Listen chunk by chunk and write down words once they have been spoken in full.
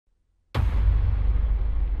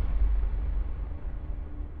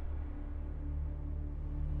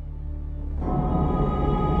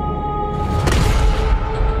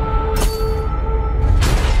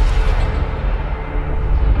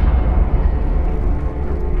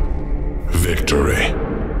victory.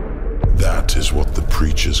 That is what the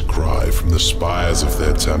preachers cry from the spires of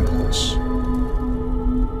their temples.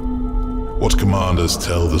 What commanders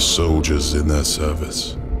tell the soldiers in their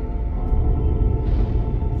service.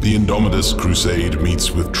 The Indomitus Crusade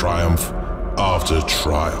meets with triumph after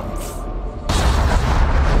triumph.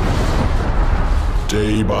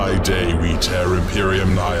 Day by day we tear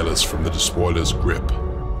Imperium Nihilus from the despoiler's grip.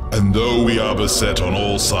 And though we are beset on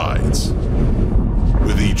all sides,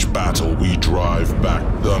 with each battle we drive back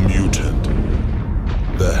the mutant,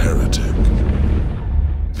 the heretic,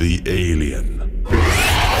 the alien.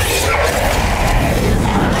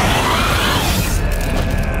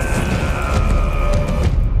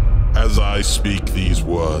 As I speak these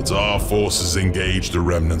words, our forces engage the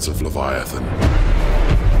remnants of Leviathan.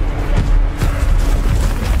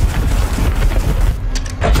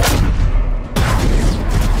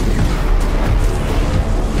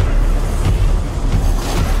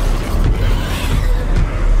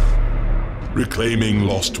 Reclaiming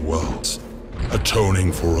lost worlds,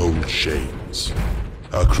 atoning for old shames.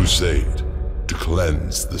 A crusade to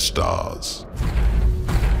cleanse the stars.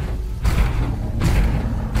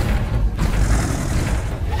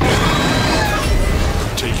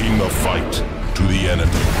 Taking the fight to the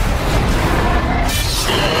enemy.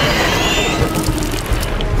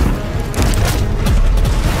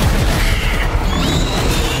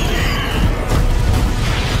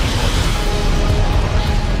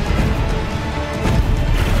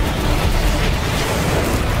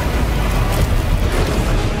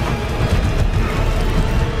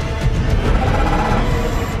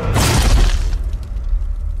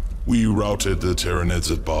 We routed the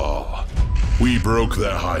Tyranids at Baal. We broke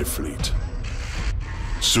their high fleet.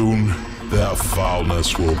 Soon, their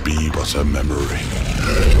foulness will be but a memory.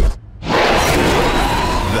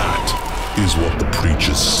 That is what the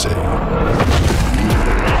preachers say.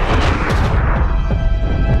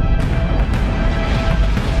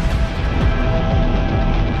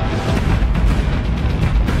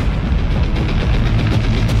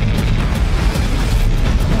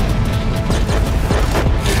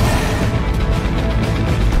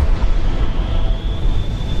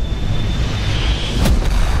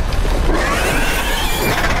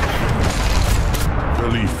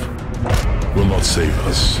 Will not save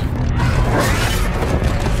us.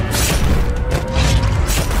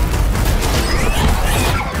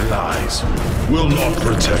 Lies will not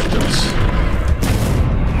protect us.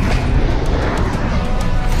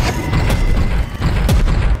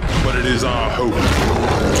 But it is our hope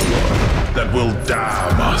that will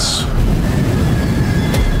damn us.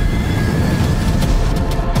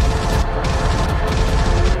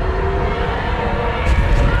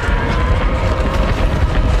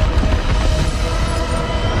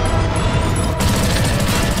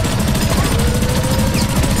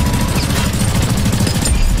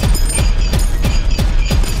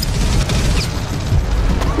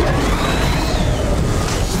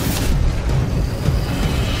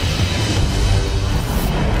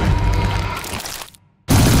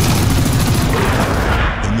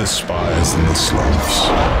 The spires and the slums.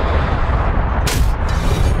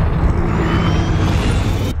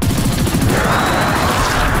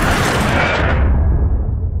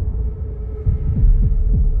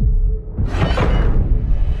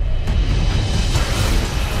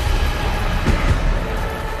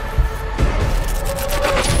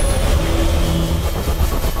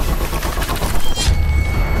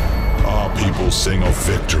 Our people sing of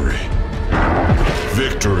victory.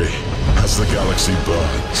 Victory as the galaxy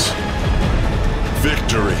burns.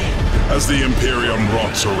 Victory as the Imperium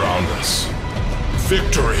rots around us.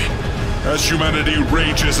 Victory as humanity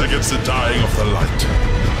rages against the dying of the light.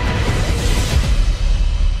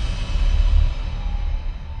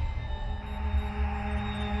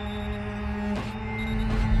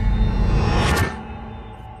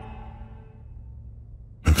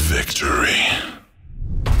 Victory.